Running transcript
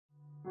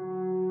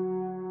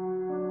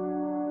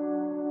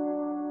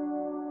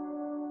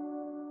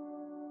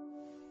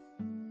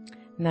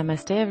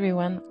Namaste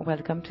everyone,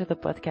 welcome to the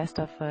podcast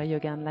of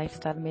Yoga and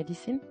Lifestyle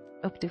Medicine.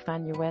 Hope to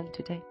find you well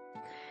today.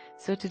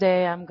 So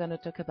today I'm going to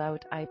talk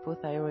about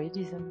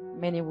hypothyroidism.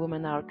 Many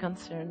women are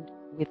concerned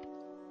with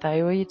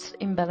thyroid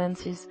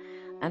imbalances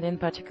and in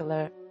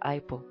particular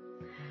hypo.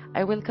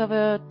 I will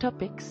cover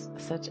topics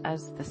such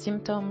as the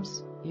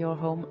symptoms, your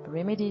home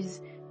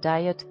remedies,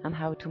 diet and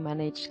how to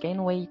manage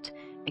gain weight,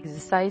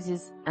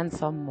 exercises and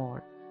some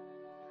more.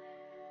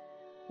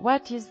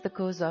 What is the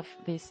cause of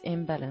this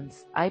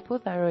imbalance?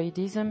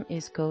 Hypothyroidism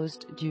is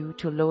caused due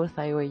to low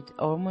thyroid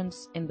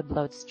hormones in the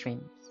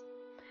bloodstream.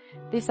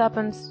 This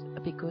happens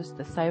because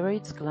the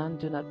thyroid gland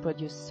do not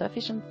produce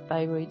sufficient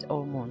thyroid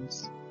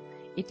hormones.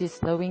 It is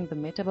slowing the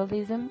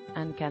metabolism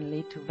and can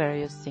lead to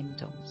various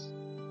symptoms.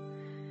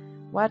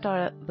 What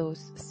are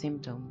those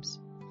symptoms?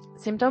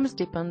 Symptoms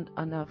depend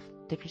on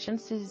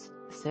deficiencies,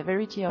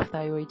 severity of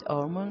thyroid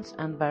hormones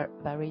and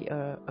vary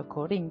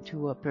according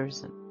to a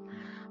person.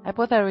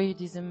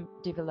 Hypothyroidism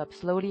develops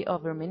slowly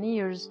over many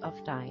years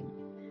of time.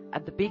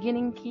 At the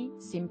beginning, key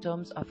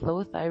symptoms of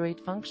low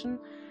thyroid function,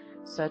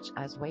 such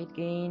as weight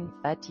gain,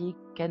 fatigue,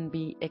 can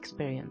be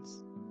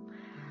experienced.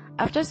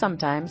 After some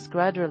time,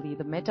 gradually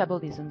the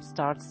metabolism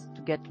starts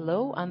to get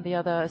low and the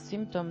other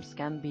symptoms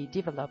can be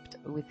developed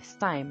with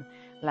time,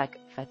 like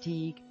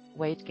fatigue,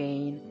 weight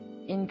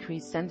gain,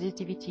 increased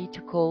sensitivity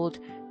to cold,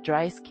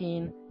 dry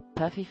skin,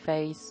 puffy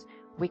face,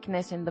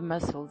 weakness in the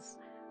muscles,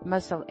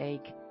 muscle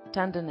ache,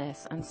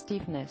 tenderness and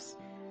stiffness,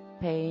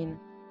 pain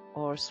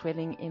or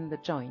swelling in the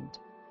joint.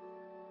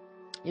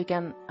 You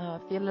can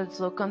feel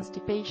also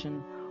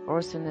constipation,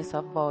 hoarseness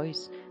of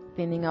voice,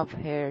 thinning of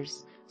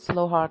hairs,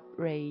 slow heart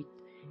rate,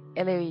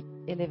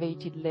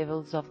 elevated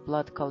levels of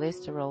blood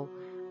cholesterol,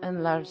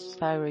 enlarged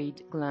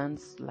thyroid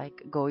glands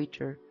like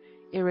goiter,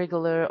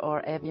 irregular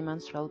or heavy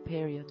menstrual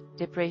period,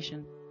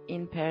 depression,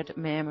 impaired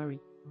memory.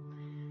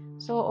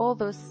 So all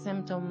those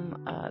symptoms,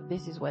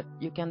 this is what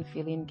you can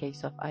feel in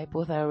case of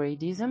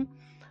hypothyroidism,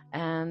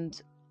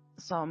 and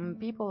some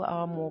people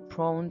are more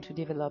prone to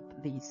develop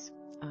these,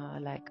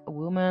 like a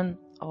woman,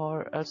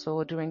 or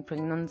also during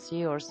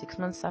pregnancy or 6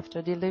 months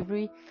after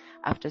delivery,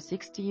 after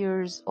 60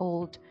 years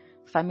old,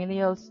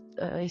 familial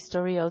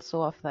history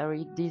also of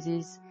thyroid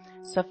disease,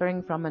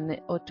 suffering from an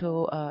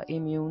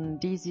autoimmune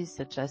disease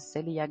such as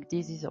celiac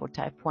disease or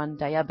type 1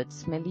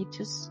 diabetes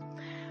mellitus,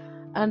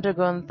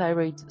 undergone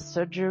thyroid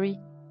surgery.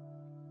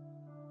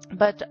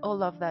 But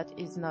all of that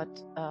is not,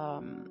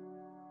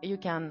 you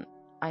can,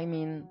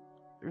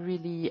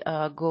 really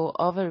go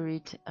over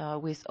it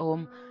with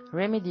home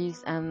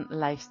remedies and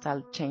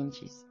lifestyle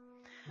changes.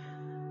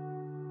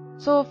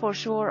 So for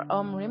sure,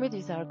 home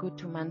remedies are good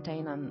to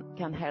maintain and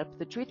can help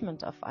the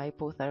treatment of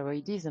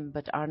hypothyroidism,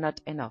 but are not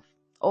enough.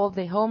 All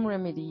the home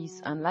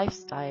remedies and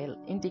lifestyle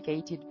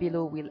indicated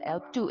below will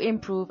help to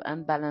improve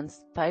and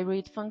balance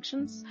thyroid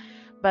functions,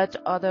 but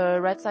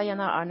other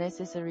ratsayana are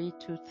necessary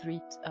to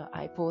treat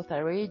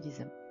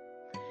hypothyroidism.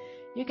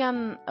 You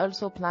can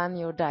also plan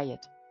your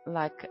diet,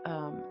 like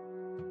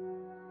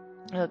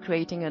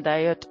creating a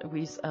diet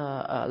with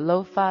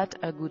low fat,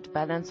 a good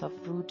balance of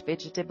fruit,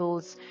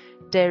 vegetables,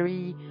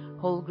 dairy,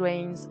 whole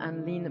grains,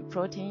 and lean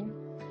protein.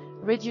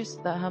 Reduce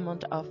the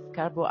amount of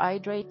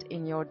carbohydrate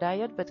in your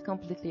diet, but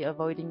completely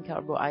avoiding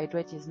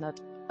carbohydrate is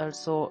not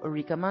also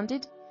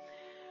recommended.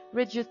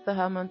 Reduce the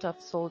amount of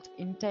salt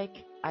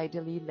intake,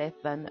 ideally less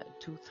than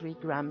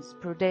 2-3 grams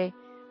per day.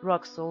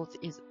 Rock salt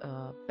is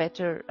a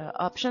better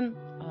option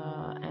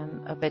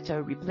and a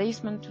better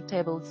replacement to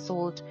table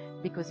salt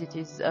because it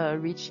is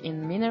rich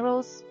in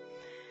minerals.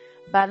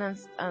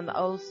 Balanced and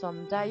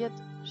wholesome diet,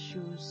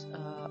 choose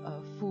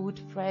food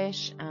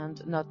fresh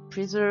and not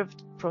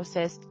preserved,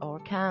 processed or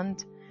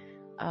canned.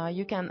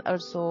 You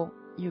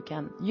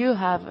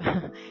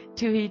have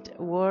to eat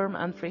warm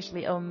and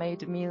freshly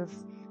homemade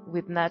meals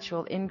with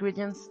natural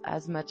ingredients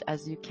as much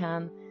as you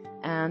can,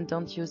 and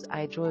don't use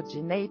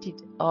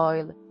hydrogenated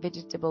oil,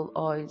 vegetable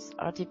oils,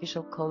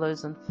 artificial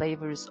colors and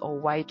flavors or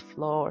white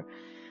flour.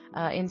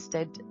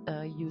 Instead,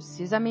 use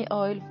sesame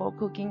oil for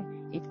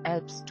cooking. It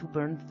helps to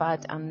burn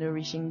fat and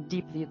nourishing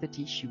deeply the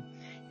tissue.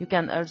 You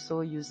can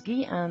also use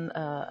ghee and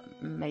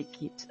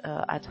make it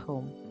at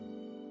home.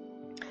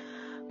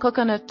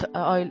 Coconut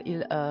oil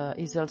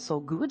is also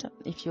good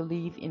if you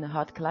live in a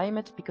hot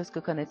climate because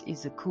coconut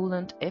is a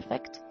coolant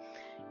effect.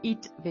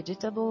 Eat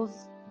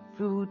vegetables,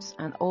 fruits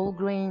and whole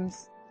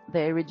grains.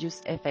 They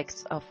reduce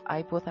effects of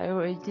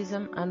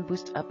hypothyroidism and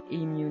boost up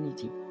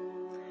immunity.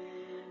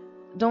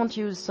 Don't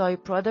use soy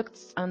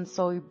products and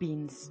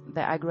soybeans.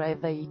 They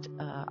aggravate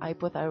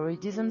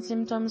hypothyroidism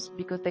symptoms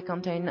because they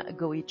contain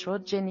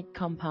goitrogenic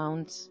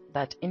compounds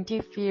that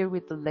interfere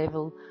with the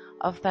level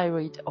of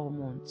thyroid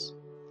hormones.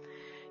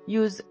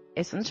 Use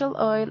essential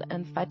oil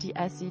and fatty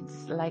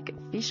acids like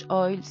fish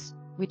oils,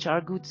 which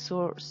are good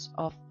source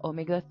of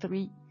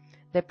omega-3.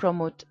 They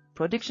promote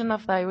production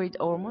of thyroid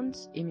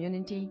hormones,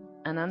 immunity,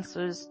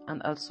 enhancers,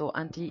 and also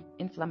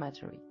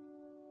anti-inflammatory.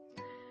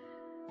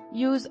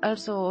 Use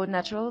also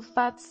natural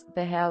fats.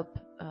 They help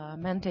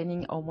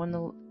maintaining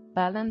hormonal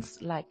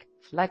balance like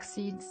flax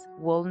seeds,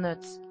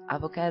 walnuts,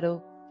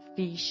 avocado,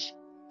 fish,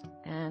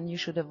 and you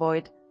should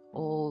avoid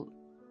all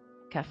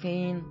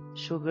caffeine,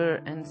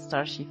 sugar, and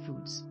starchy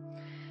foods.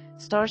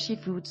 Starchy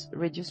foods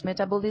reduce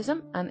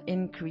metabolism and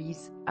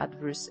increase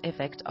adverse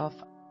effect of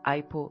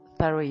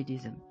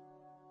hypothyroidism.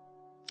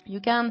 You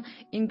can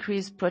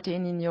increase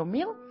protein in your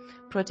meal.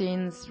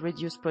 Proteins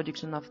reduce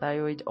production of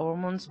thyroid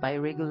hormones by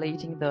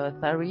regulating the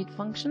thyroid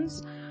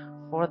functions.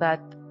 For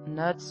that,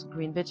 nuts,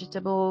 green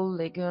vegetables,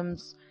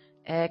 legumes,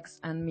 eggs,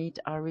 and meat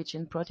are rich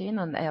in protein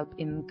and help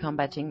in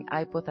combating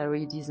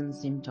hypothyroidism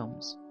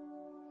symptoms.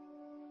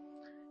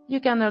 You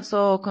can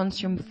also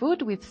consume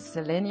food with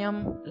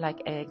selenium,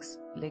 like eggs,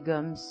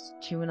 legumes,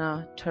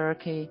 tuna,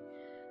 turkey,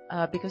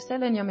 because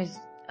selenium is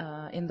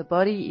in the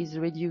body is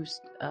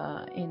reduced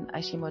in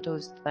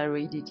Hashimoto's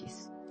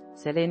thyroiditis.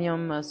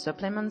 Selenium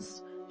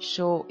supplements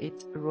show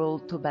its role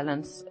to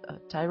balance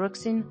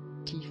thyroxine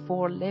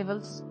T4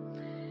 levels,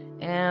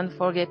 and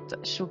forget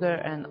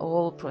sugar and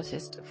all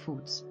processed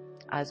foods.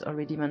 As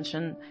already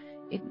mentioned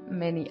in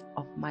many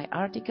of my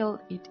articles,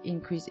 it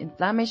increases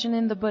inflammation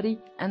in the body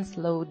and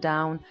slow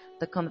down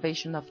the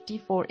conversion of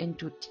T4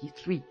 into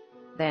T3.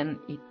 Then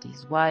it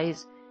is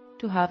wise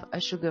to have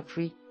a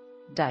sugar-free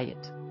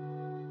diet.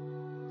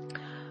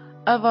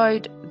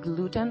 Avoid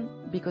gluten,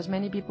 because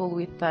many people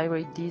with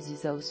thyroid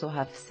disease also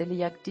have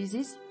celiac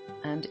disease,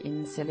 and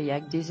in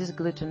celiac disease,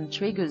 gluten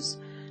triggers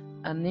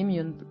an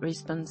immune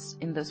response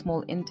in the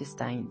small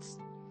intestines.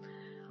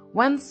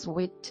 Once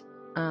wheat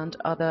and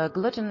other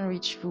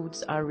gluten-rich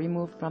foods are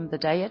removed from the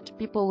diet,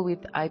 people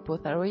with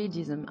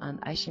hypothyroidism and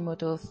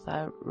Hashimoto's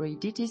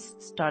thyroiditis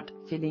start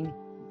feeling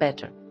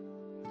better.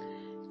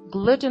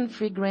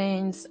 Gluten-free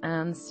grains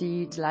and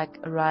seeds like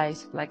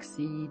rice,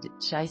 flaxseed,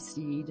 chia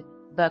seed,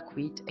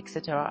 buckwheat,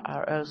 etc.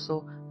 are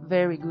also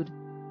very good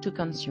to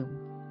consume.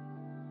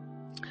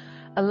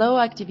 A low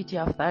activity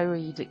of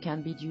thyroid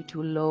can be due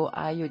to low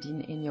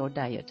iodine in your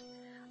diet.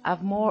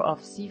 Have more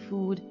of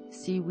seafood,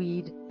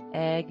 seaweed,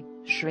 egg,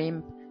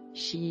 shrimp,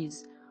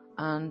 cheese,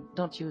 and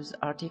don't use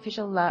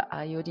artificial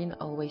iodine,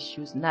 always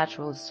use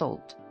natural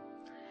salt.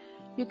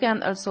 You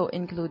can also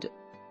include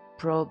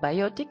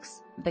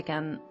probiotics. They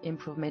can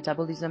improve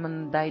metabolism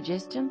and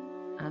digestion,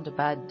 and a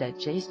bad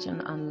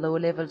digestion and low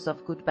levels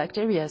of good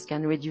bacteria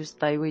can reduce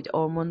thyroid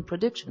hormone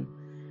production.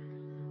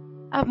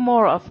 Have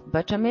more of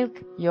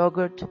buttermilk,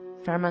 yogurt,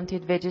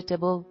 fermented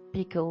vegetable,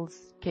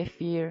 pickles,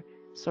 kefir,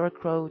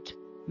 sauerkraut,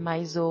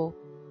 miso,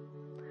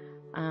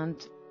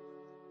 and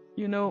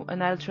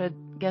an altered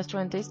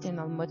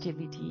gastrointestinal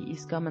motility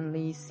is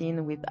commonly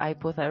seen with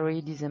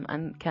hypothyroidism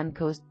and can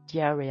cause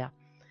diarrhea.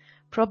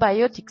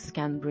 Probiotics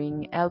can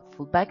bring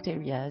helpful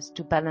bacteria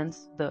to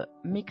balance the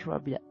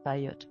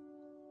microbiota.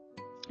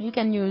 You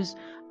can use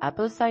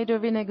apple cider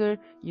vinegar,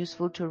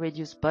 useful to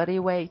reduce body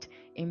weight,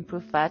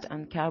 improve fat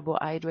and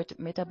carbohydrate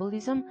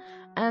metabolism,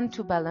 and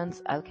to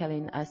balance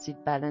alkaline acid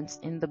balance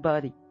in the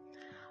body.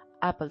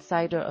 Apple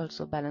cider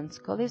also balances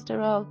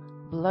cholesterol,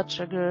 blood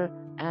sugar,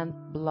 and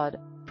blood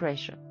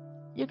pressure.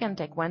 You can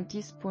take 1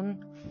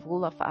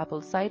 teaspoonful of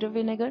apple cider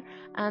vinegar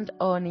and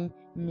honey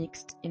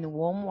mixed in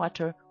warm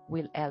water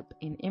will help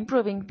in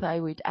improving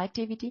thyroid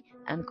activity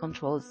and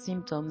control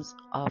symptoms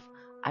of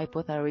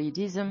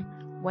hypothyroidism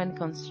when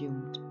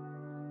consumed.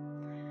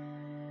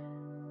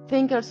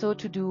 Think also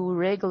to do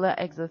regular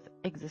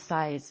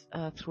exercise.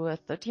 Through a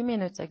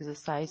 30-minute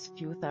exercise,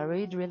 few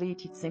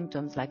thyroid-related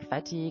symptoms like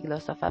fatigue,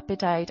 loss of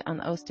appetite, and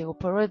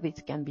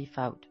osteoporosis can be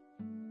found.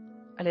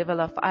 A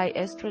level of high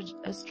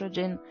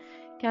estrogen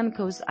can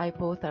cause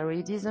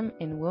hypothyroidism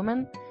in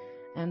women,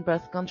 and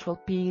birth control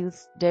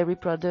pills, dairy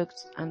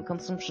products, and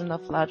consumption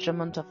of large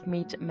amount of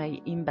meat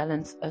may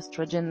imbalance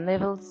estrogen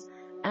levels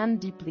and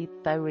deplete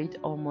thyroid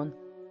hormone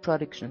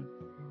production.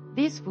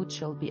 These foods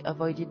should be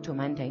avoided to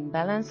maintain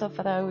balance of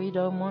thyroid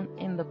hormone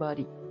in the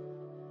body.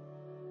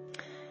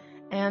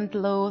 And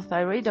low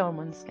thyroid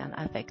hormones can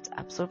affect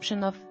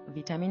absorption of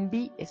vitamin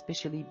B,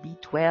 especially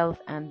B12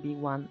 and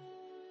B1.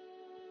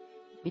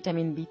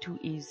 Vitamin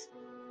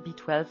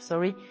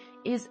B12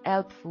 is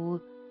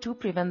helpful to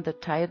prevent the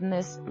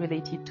tiredness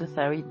related to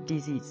thyroid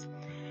disease.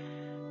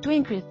 To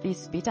increase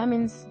these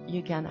vitamins,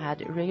 you can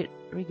add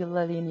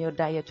regularly in your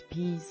diet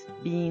peas,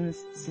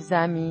 beans,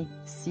 sesame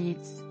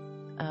seeds,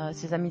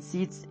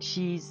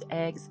 cheese,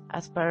 eggs,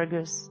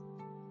 asparagus.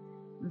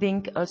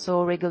 Zinc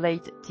also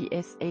regulates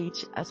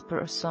TSH as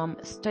per some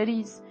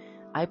studies.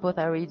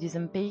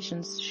 Hypothyroidism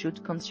patients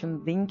should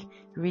consume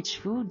zinc-rich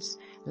foods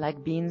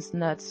like beans,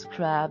 nuts,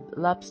 crab,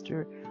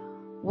 lobster,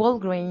 whole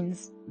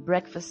grains,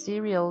 breakfast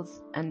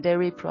cereals, and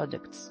dairy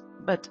products.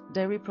 But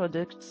dairy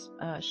products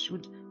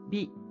should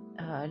be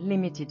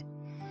limited.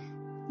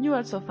 You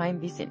also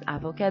find this in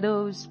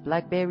avocados,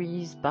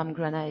 blackberries,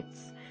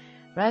 pomegranates,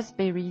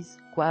 raspberries,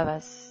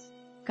 guavas,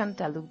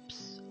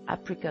 cantaloupes,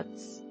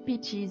 apricots,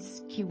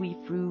 peaches, kiwi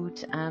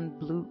fruit, and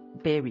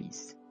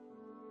blueberries.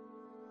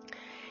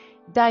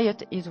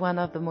 Diet is one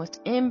of the most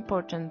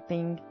important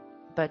things,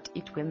 but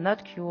it will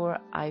not cure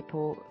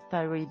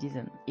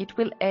hypothyroidism. It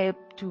will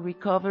help to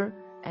recover,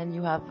 and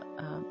you have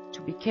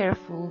to be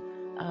careful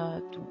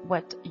to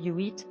what you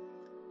eat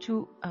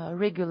to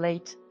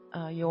regulate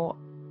your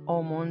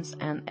hormones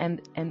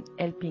and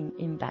helping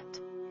in that.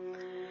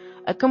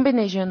 A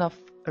combination of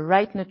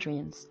right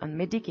nutrients and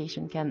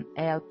medication can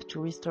help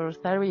to restore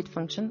thyroid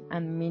function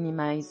and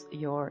minimize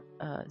your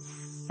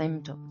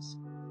symptoms.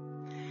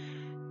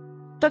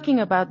 Talking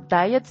about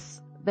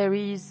diets, there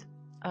is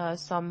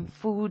some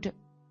food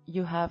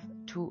you have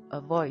to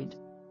avoid.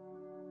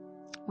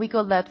 We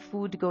call that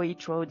food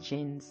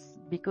goitrogens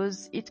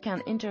because it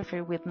can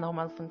interfere with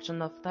normal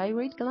function of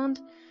thyroid gland,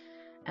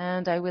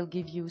 and I will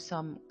give you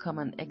some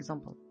common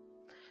example.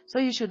 So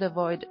you should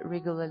avoid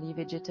regularly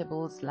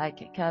vegetables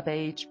like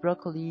cabbage,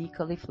 broccoli,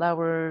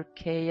 cauliflower,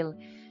 kale,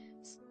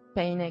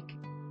 spinach,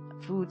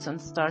 fruits and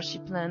starchy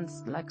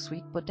plants like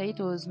sweet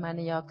potatoes,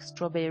 manioc,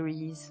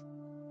 strawberries,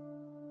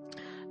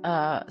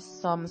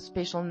 some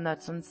special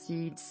nuts and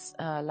seeds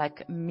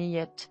like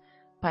millet,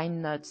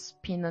 pine nuts,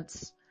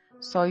 peanuts,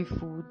 soy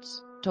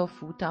foods,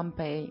 tofu,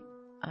 tempeh,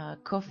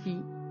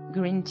 coffee,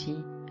 green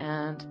tea,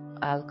 and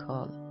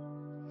alcohol.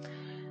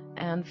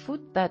 And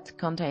food that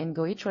contain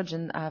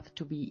goitrogen have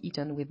to be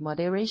eaten with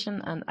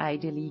moderation and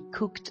ideally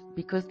cooked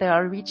because they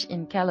are rich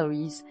in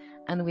calories,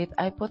 and with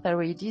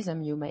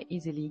hypothyroidism you may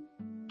easily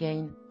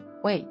gain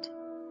weight.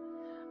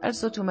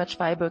 Also, too much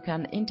fiber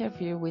can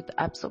interfere with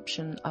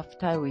absorption of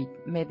thyroid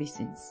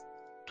medicines.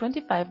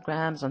 25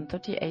 grams and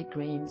 38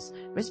 grams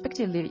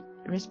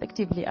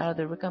respectively are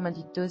the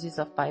recommended doses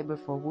of fiber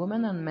for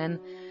women and men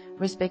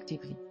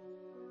respectively.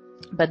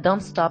 But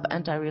don't stop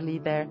entirely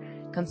their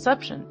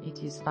consumption.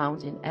 It is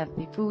found in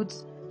healthy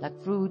foods like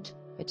fruit,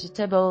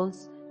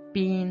 vegetables,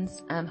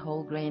 beans, and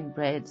whole grain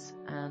breads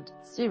and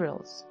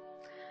cereals.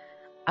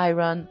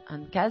 Iron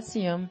and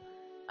calcium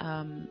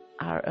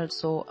are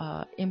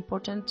also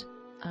important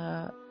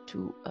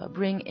to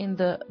bring in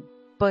the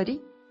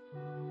body,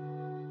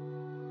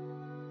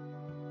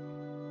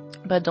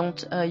 but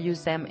don't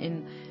use them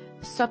in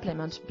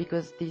supplements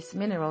because these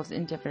minerals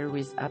interfere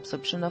with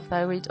absorption of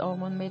thyroid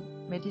hormone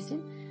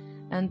medicine,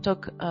 and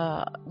talk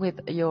with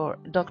your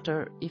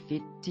doctor if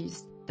it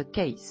is the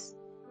case.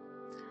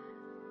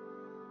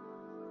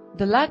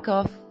 The lack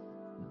of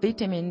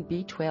vitamin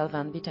B12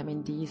 and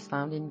vitamin D is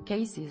found in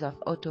cases of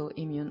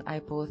autoimmune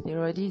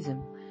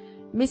hypothyroidism.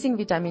 Missing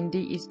vitamin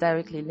D is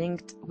directly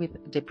linked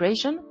with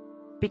depression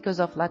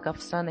because of lack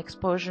of sun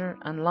exposure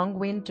and long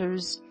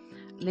winters.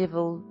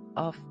 Level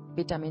of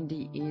vitamin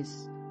D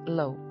is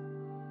low.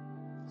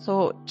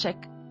 So check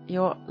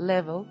your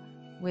level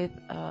with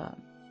a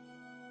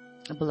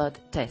blood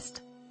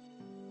test.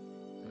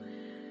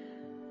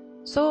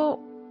 So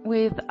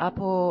with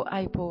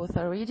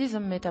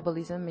hypothyroidism,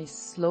 metabolism is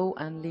slow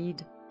and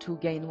lead to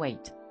gain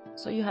weight.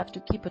 So you have to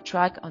keep a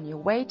track on your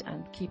weight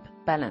and keep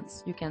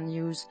balance. You can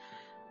use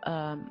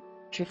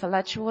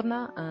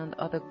trifalachurna and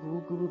other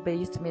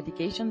guru-based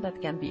medication that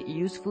can be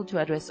useful to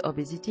address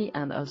obesity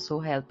and also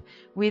help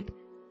with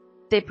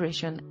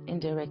depression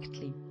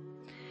indirectly.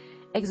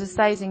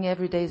 Exercising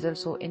every day is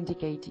also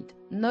indicated.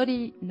 No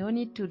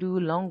need to do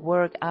long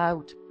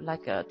workout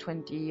like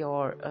 20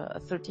 or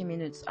 30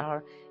 minutes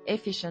are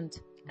efficient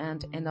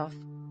and enough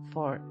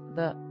for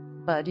the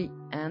body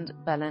and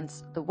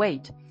balance the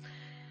weight.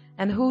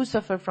 And who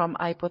suffer from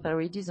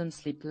hypothyroidism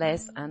sleep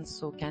less and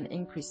so can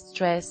increase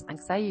stress,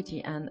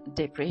 anxiety, and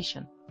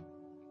depression.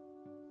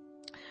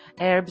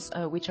 Herbs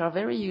which are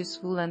very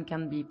useful and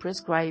can be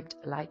prescribed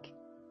like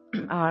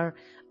are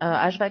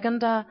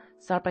ashwagandha,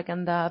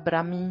 sarpagandha,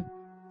 brahmi,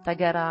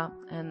 tagara,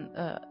 and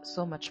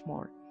so much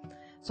more.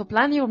 So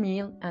plan your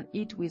meal and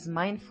eat with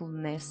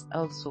mindfulness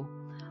also.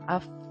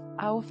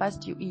 How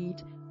fast you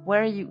eat,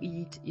 where you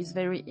eat is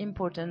very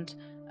important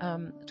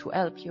to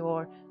help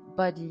your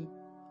body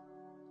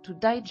to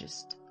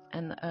digest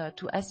and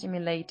to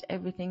assimilate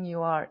everything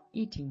you are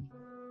eating.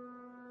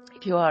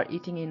 If you are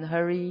eating in a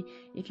hurry,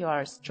 if you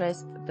are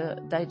stressed, the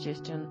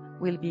digestion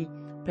will be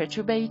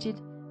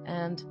perturbed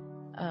and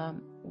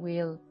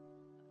will,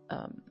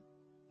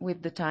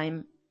 with the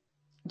time,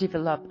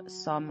 develop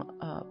some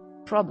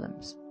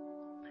problems.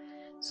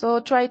 So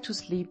try to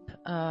sleep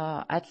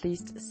at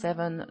least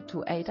 7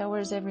 to 8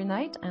 hours every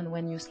night, and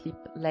when you sleep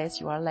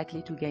less, you are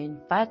likely to gain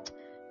fat,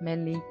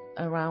 mainly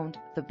around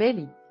the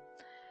belly.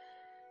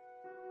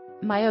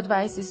 My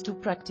advice is to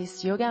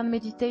practice yoga and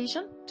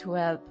meditation to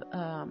help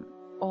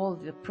all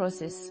the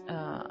process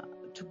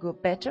to go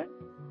better,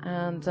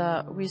 and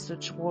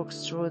research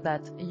works show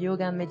that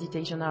yoga and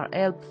meditation are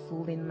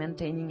helpful in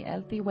maintaining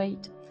healthy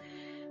weight.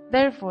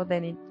 Therefore, they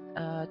need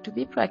to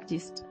be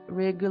practiced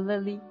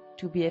regularly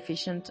to be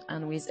efficient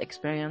and with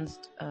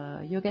experienced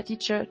yoga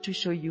teacher to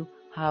show you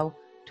how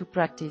to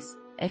practice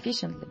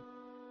efficiently.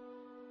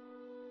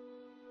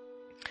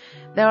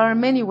 There are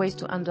many ways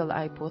to handle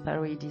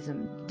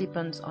hypothyroidism.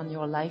 Depends on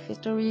your life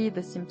history,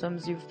 the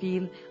symptoms you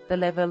feel, the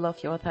level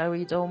of your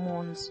thyroid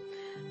hormones.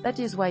 That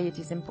is why it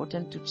is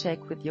important to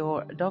check with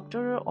your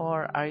doctor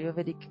or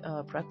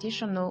Ayurvedic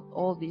practitioner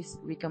all these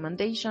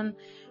recommendations,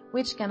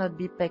 which cannot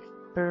be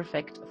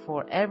perfect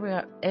for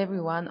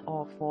everyone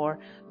or for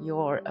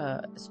your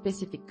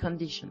specific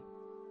condition.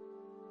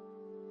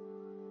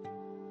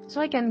 So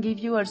I can give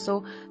you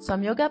also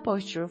some yoga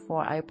posture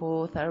for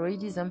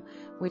hypothyroidism,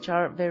 which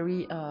are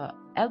very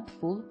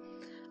helpful.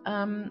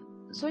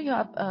 So you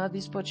have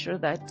this posture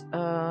that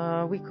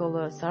we call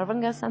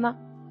Sarvangasana.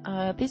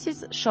 This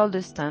is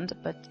shoulder stand,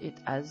 but it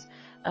has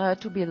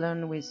to be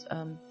learned with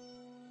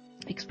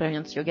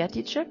experienced yoga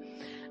teacher.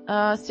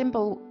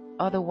 Simple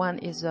other one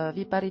is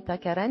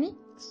Viparita Karani,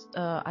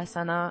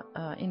 asana,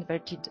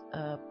 inverted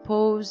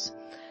pose.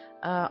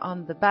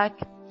 On the back,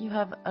 you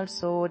have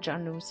also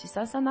Janu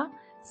Sisasana,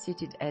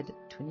 seated head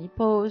to knee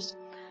pose,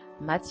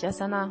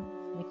 Matsyasana,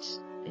 which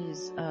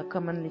is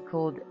commonly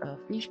called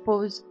fish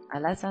pose,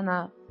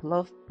 Alasana,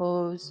 plough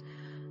pose,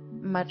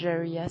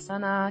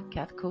 Majrayasana,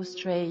 cat cow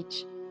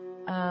stretch,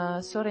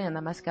 Surya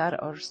Namaskar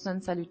or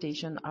sun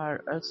salutation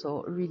are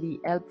also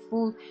really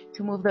helpful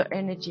to move the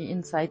energy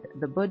inside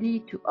the body,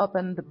 to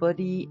open the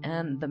body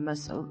and the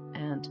muscle,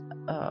 and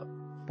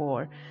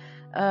for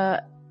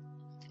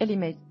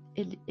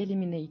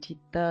eliminated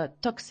the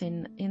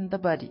toxin in the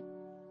body.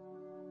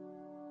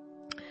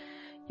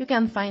 You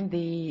can find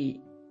the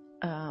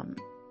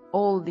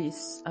all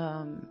these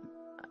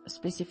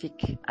specific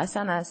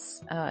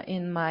asanas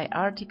in my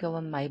article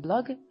on my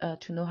blog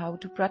to know how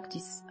to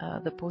practice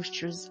the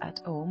postures at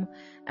home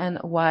and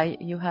why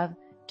you have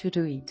to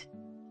do it.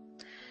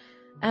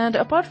 And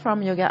apart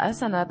from yoga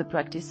asana, the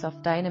practice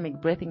of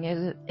dynamic breathing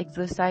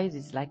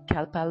exercises like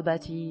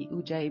Kalpalbati,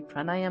 Ujjayi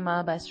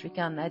Pranayama,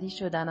 Bhastrika, Nadi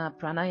Shodhana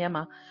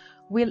Pranayama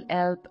will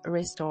help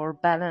restore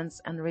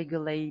balance and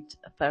regulate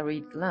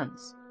thyroid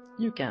glands.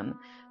 You can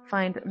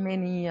find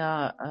many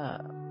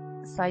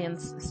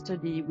science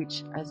study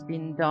which has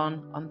been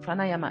done on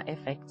pranayama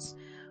effects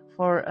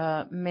for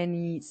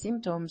many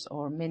symptoms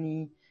or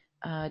many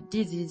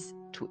diseases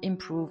to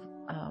improve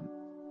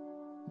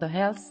the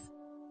health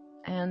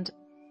and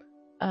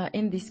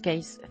in this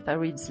case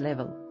thyroid's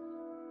level.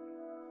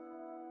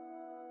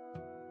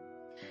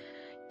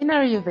 In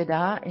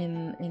Ayurveda,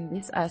 in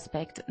this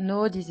aspect,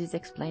 no disease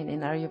explained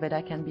in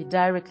Ayurveda can be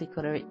directly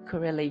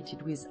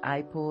correlated with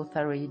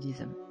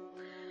hypothyroidism.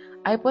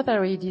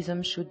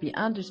 Hypothyroidism should be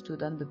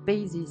understood on the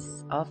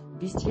basis of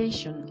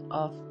vitiation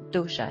of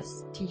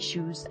doshas,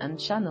 tissues and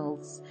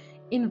channels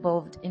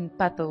involved in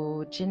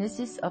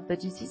pathogenesis of the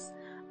disease,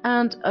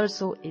 and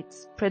also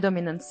its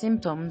predominant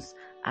symptoms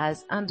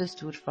as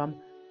understood from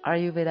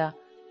Ayurveda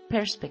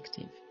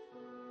perspective.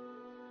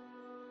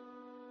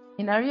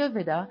 In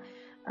Ayurveda,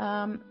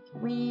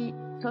 we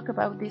talk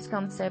about this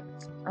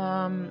concept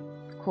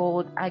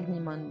called Agni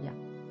Mandya.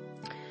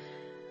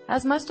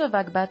 As Master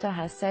Vagbhata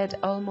has said,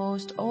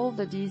 almost all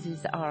the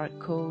diseases are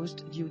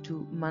caused due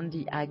to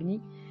Mandi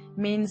Agni,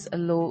 means a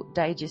low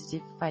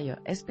digestive fire,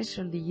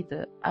 especially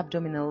the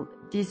abdominal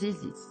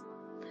diseases.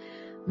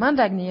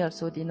 Mandagni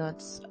also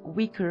denotes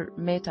weaker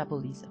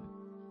metabolism.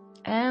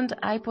 And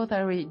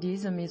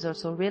hypothyroidism is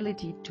also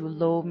related to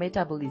low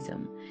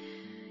metabolism.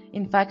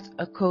 In fact,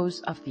 a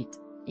cause of it.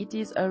 It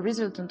is a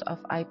resultant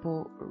of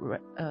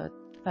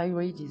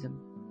hypothyroidism.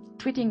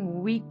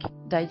 Treating weak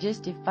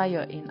digestive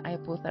fire in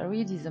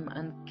hypothyroidism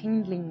and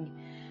kindling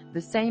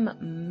the same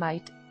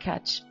might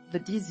catch the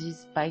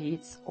disease by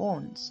its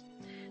horns.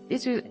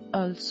 This will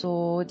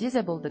also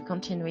disable the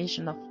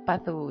continuation of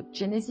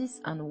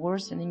pathogenesis and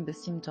worsening the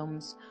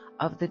symptoms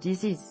of the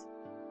disease.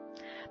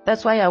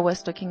 That's why I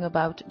was talking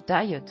about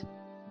diet,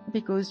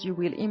 because you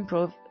will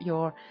improve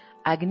your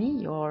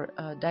Agni, your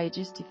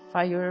digestive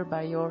fire,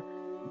 by your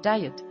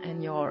diet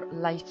and your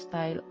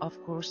lifestyle, of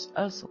course,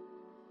 also.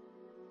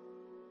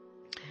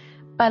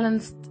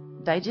 Balanced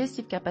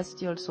digestive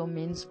capacity also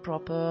means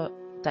proper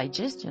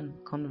digestion,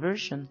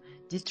 conversion,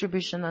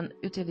 distribution and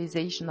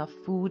utilization of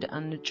food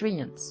and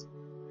nutrients.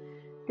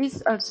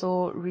 This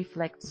also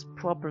reflects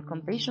proper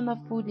conversion of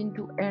food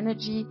into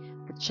energy,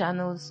 the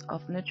channels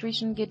of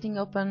nutrition getting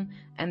open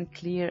and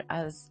clear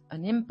as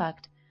an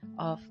impact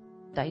of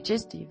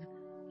digestive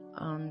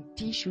on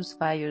tissues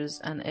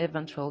fires and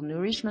eventual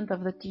nourishment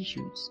of the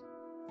tissues.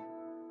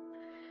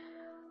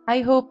 I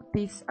hope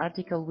this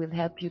article will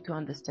help you to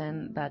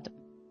understand that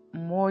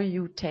more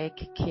you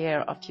take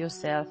care of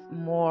yourself,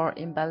 more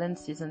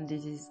imbalances and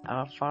diseases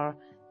are far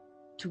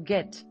to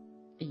get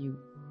you.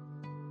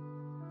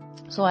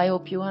 So I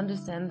hope you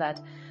understand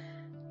that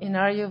in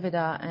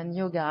Ayurveda and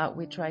yoga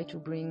we try to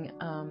bring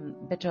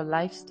better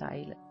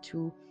lifestyle,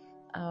 to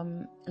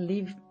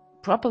live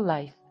proper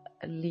life,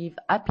 live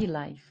happy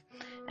life.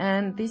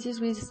 And this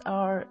is with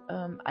our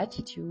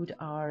attitude,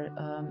 our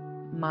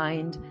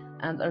mind,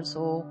 and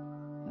also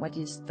what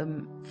is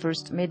the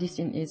first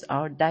medicine is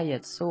our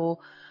diet. So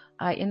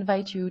I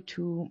invite you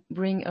to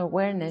bring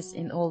awareness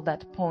in all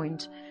that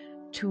point,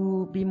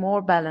 to be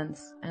more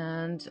balanced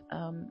and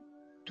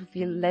to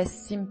feel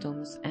less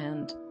symptoms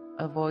and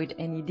avoid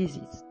any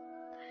disease.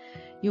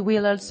 You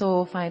will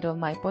also find all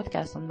my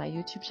podcasts on my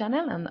YouTube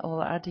channel and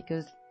all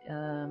articles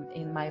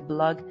in my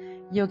blog,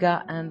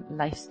 Yoga and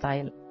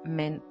Lifestyle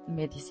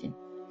Medicine.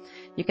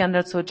 You can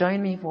also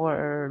join me for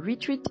a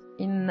retreat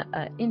in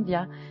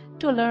India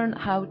to learn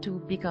how to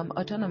become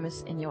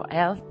autonomous in your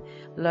health,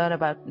 learn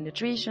about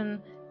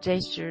nutrition,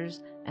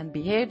 gestures and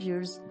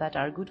behaviors that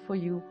are good for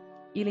you,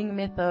 healing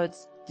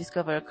methods,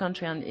 discover a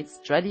country and its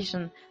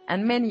tradition,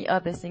 and many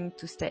other things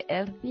to stay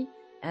healthy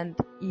and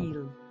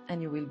heal.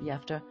 And you will be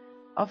after,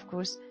 of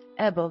course,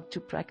 able to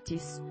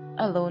practice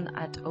alone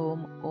at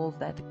home all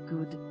that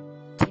good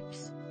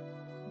tips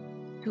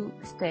to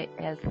stay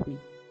healthy.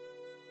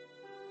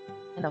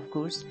 And of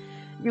course,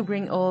 you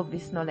bring all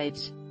this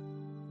knowledge,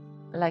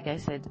 like I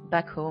said,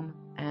 back home,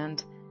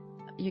 and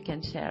you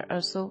can share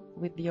also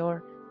with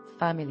your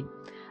family.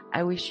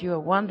 I wish you a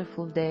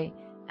wonderful day,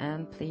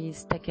 and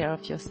please take care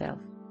of yourself.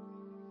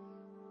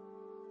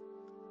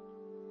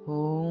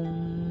 Om